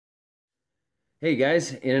Hey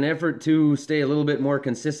guys, in an effort to stay a little bit more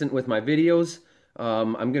consistent with my videos,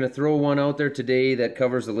 I'm going to throw one out there today that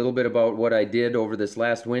covers a little bit about what I did over this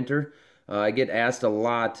last winter. I get asked a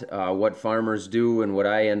lot what farmers do and what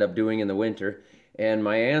I end up doing in the winter. And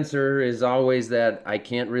my answer is always that I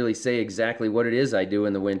can't really say exactly what it is I do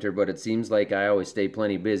in the winter, but it seems like I always stay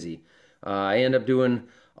plenty busy. I end up doing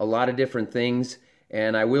a lot of different things.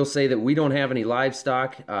 And I will say that we don't have any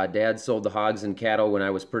livestock. Dad sold the hogs and cattle when I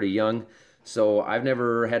was pretty young. So I've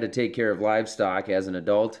never had to take care of livestock as an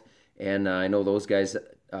adult, and I know those guys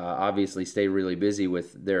obviously stay really busy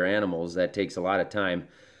with their animals. That takes a lot of time.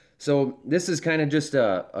 So this is kind of just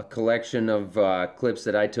a collection of clips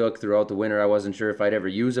that I took throughout the winter. I wasn't sure if I'd ever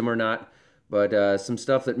use them or not, but some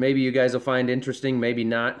stuff that maybe you guys will find interesting, maybe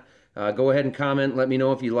not. Go ahead and comment. Let me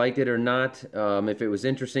know if you liked it or not. If it was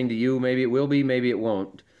interesting to you, maybe it will be, maybe it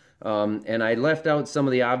won't. And I left out some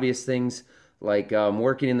of the obvious things, like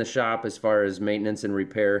working in the shop as far as maintenance and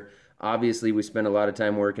repair. Obviously, we spend a lot of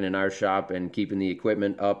time working in our shop and keeping the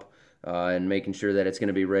equipment up and making sure that it's going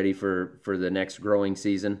to be ready for the next growing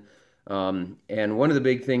season. And one of the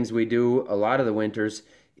big things we do a lot of the winters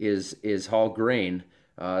is haul grain.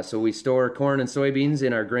 So we store corn and soybeans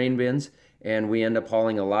in our grain bins, and we end up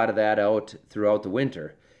hauling a lot of that out throughout the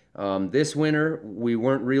winter. This winter, we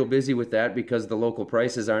weren't real busy with that because the local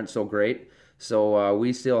prices aren't so great. So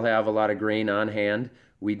we still have a lot of grain on hand.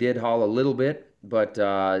 We did haul a little bit, but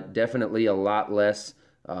definitely a lot less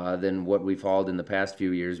than what we've hauled in the past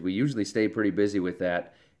few years. We usually stay pretty busy with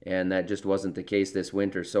that, and that just wasn't the case this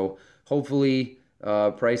winter. So hopefully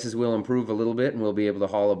prices will improve a little bit, and we'll be able to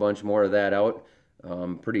haul a bunch more of that out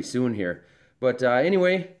pretty soon here. But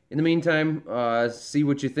anyway, in the meantime, see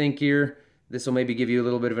what you think here. This will maybe give you a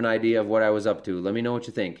little bit of an idea of what I was up to. Let me know what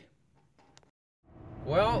you think.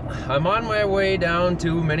 Well, I'm on my way down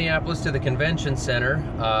to Minneapolis to the convention center.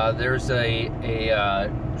 There's a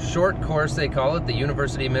short course, they call it. The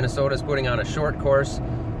University of Minnesota is putting on a short course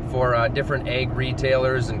for different ag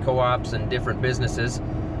retailers and co-ops and different businesses.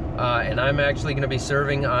 And I'm actually going to be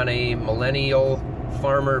serving on a millennial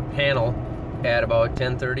farmer panel at about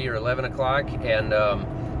 10:30 or 11 o'clock. And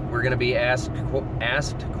we're going to be asked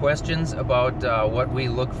questions about what we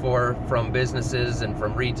look for from businesses and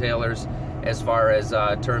from retailers as far as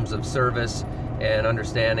terms of service and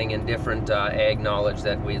understanding and different ag knowledge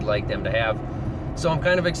that we'd like them to have. So I'm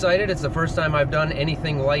kind of excited. It's the first time I've done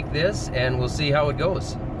anything like this, and we'll see how it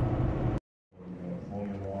goes.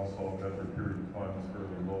 Ammonium loss after a period of time is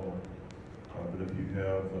fairly low. But if you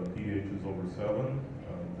have pHs over 7,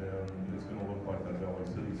 then it's going to look like that Valley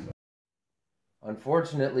City site.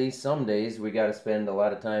 Unfortunately, some days we got to spend a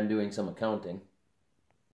lot of time doing some accounting.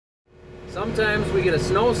 Sometimes we get a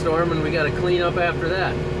snowstorm and we got to clean up after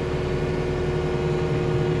that.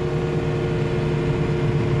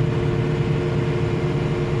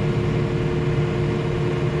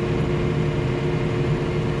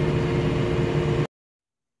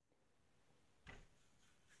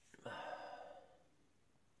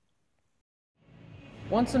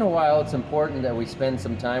 Once in a while, it's important that we spend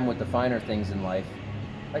some time with the finer things in life,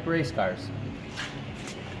 like race cars.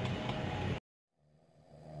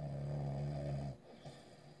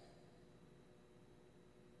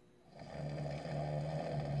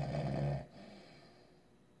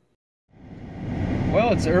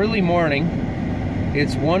 Well, it's early morning.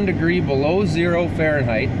 It's 1 degree below 0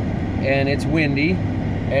 Fahrenheit, and it's windy,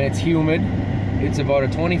 and it's humid. It's about a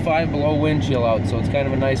 25 below wind chill out, so it's kind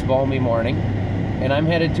of a nice balmy morning. And I'm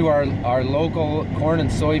headed to our local Corn and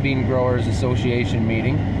Soybean Growers Association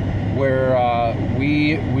meeting, where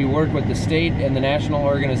we work with the state and the national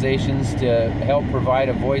organizations to help provide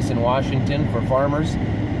a voice in Washington for farmers.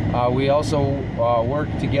 We also work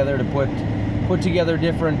together to put together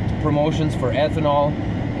different promotions for ethanol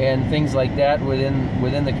and things like that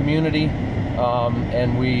within the community,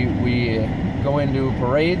 and we go into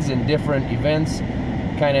parades and different events,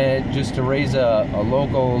 kind of just to raise a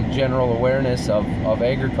local general awareness of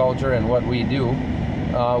agriculture and what we do.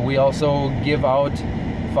 We also give out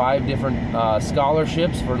 5 different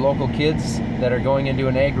scholarships for local kids that are going into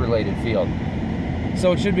an ag-related field.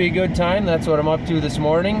 So it should be a good time. That's what I'm up to this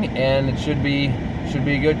morning, and it should be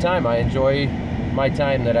a good time. I enjoy my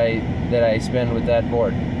time that I spend with that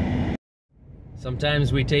board.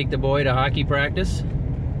 Sometimes we take the boy to hockey practice.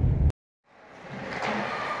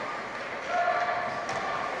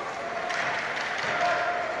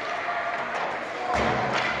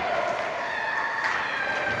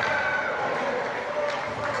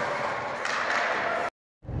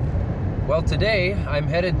 Well, today I'm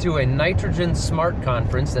headed to a Nitrogen Smart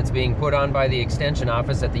conference that's being put on by the Extension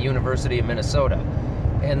Office at the University of Minnesota.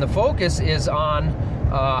 And the focus is on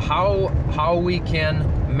how we can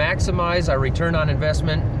maximize our return on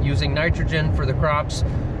investment using nitrogen for the crops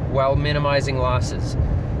while minimizing losses.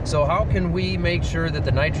 So how can we make sure that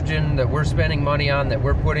the nitrogen that we're spending money on, that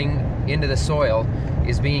we're putting into the soil,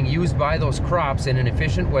 is being used by those crops in an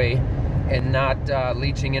efficient way and not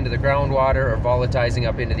leaching into the groundwater or volatilizing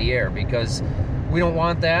up into the air? Because we don't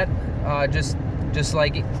want that, just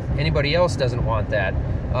like anybody else doesn't want that.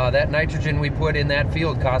 That nitrogen we put in that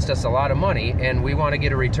field cost us a lot of money, and we want to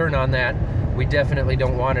get a return on that. We definitely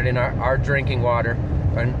don't want it in our drinking water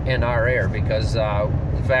and our air, because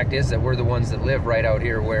the fact is that we're the ones that live right out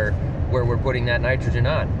here where we're putting that nitrogen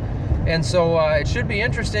on. And so it should be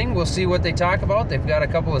interesting. We'll see what they talk about. They've got a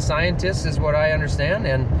couple of scientists, is what I understand,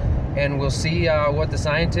 and we'll see what the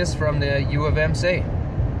scientists from the U of M say.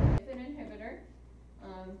 If an inhibitor,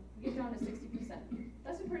 get down to 60%.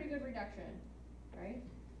 That's a pretty good reduction, right?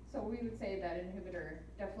 So we would say that inhibitor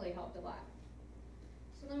definitely helped a lot.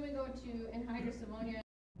 So then we go to anhydrous ammonia.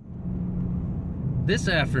 This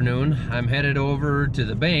afternoon, I'm headed over to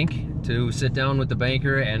the bank to sit down with the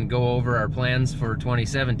banker and go over our plans for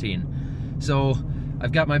 2017. So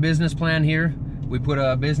I've got my business plan here. We put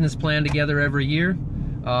a business plan together every year.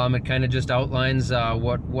 It kind of just outlines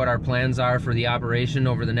what our plans are for the operation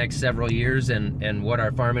over the next several years, and what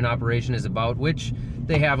our farming operation is about, which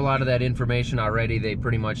they have a lot of that information already. They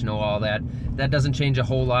pretty much know all that. That doesn't change a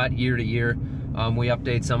whole lot year to year. We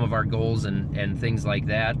update some of our goals and things like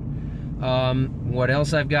that. What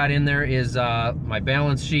else I've got in there is my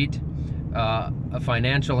balance sheet, a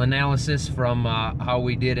financial analysis from how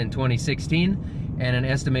we did in 2016, and an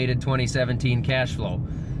estimated 2017 cash flow.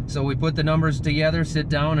 So we put the numbers together, sit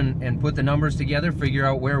down and put the numbers together, figure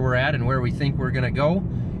out where we're at and where we think we're gonna go,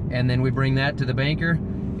 and then we bring that to the banker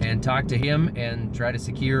and talk to him and try to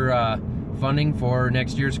secure funding for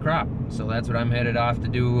next year's crop. So that's what I'm headed off to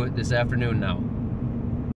do this afternoon now.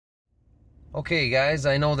 Okay guys,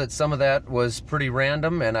 I know that some of that was pretty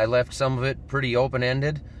random and I left some of it pretty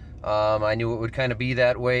open-ended. I knew it would kind of be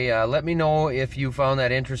that way. Let me know if you found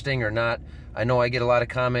that interesting or not. I know I get a lot of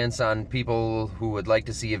comments on people who would like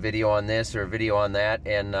to see a video on this or a video on that,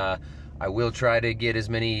 and I will try to get as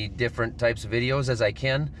many different types of videos as I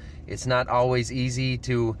can. It's not always easy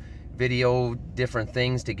to video different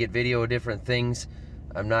things, to get video of different things.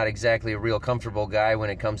 I'm not exactly a real comfortable guy when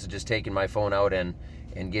it comes to just taking my phone out and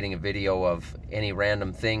getting a video of any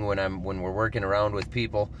random thing when we're working around with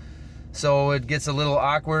people. So it gets a little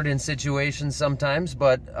awkward in situations sometimes,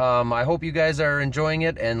 but I hope you guys are enjoying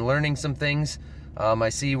it and learning some things. I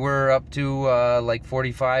see we're up to like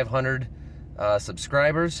 4,500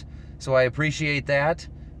 subscribers, so I appreciate that.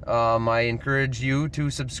 I encourage you to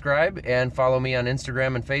subscribe and follow me on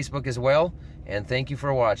Instagram and Facebook as well, and thank you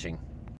for watching.